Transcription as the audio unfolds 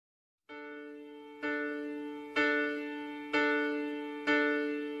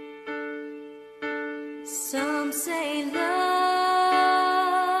Some say love,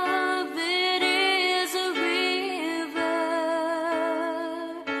 it is a river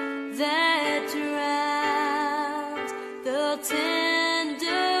that drowns the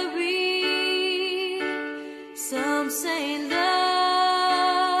tender reed. Some say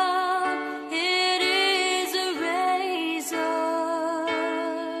love, it is a razor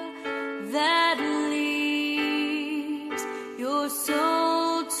that leaves your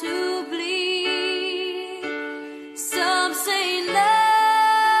soul to bleed. Some say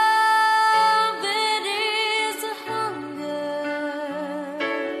love, it is a hunger,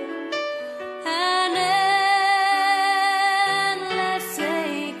 an endless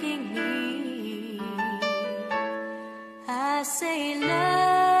aching need. I say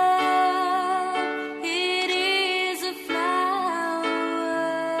love, it is a flower,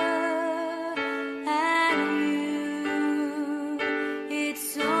 and you,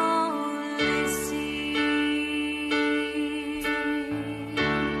 it's only seed.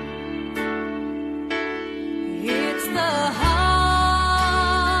 It's the heart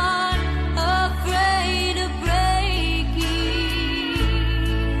afraid of breaking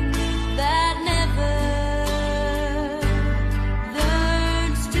that never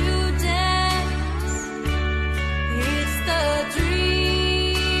learns to dance. It's the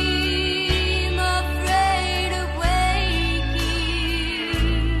dream afraid of waking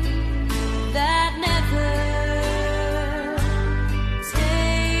that never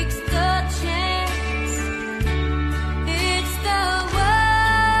takes the chance. It's the one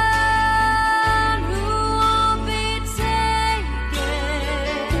who won't be taken,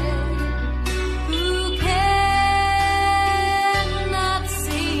 who cannot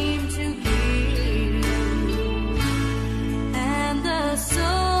seem to give, and the soul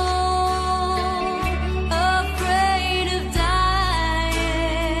afraid of dying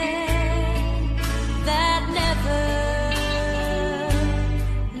that never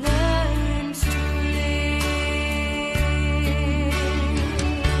learns to live.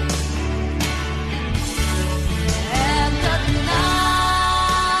 And the night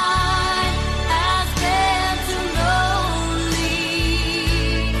has been too lonely,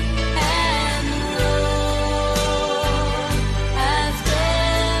 and the road has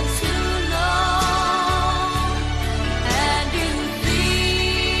been too long, and you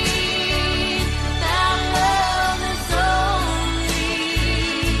think that love is only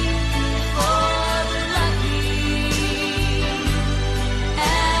for the lucky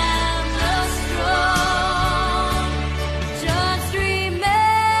and the strong. Just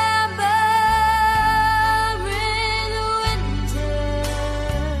remember in the winter,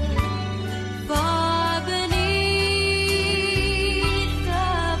 far beneath the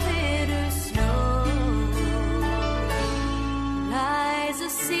bitter snow, lies a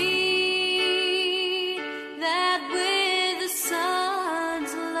seed that with the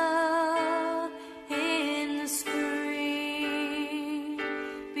sun's love in the spring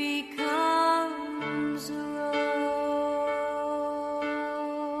becomes a rose.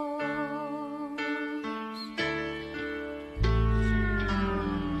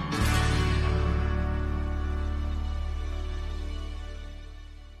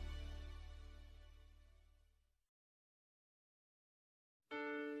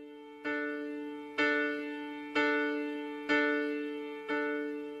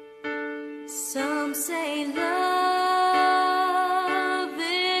 Some say love,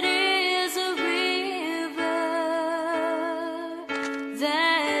 it is a river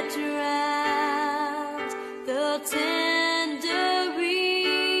that drowns the tender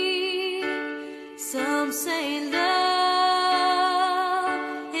reed. Some say love,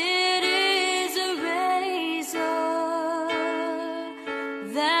 it is a razor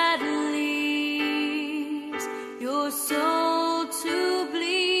that leaves your soul to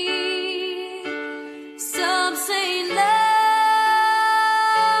bleed. Some say love,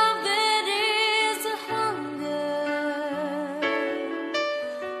 it is a hunger,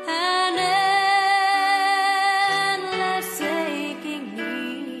 an endless aching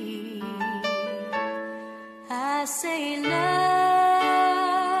need. I say love.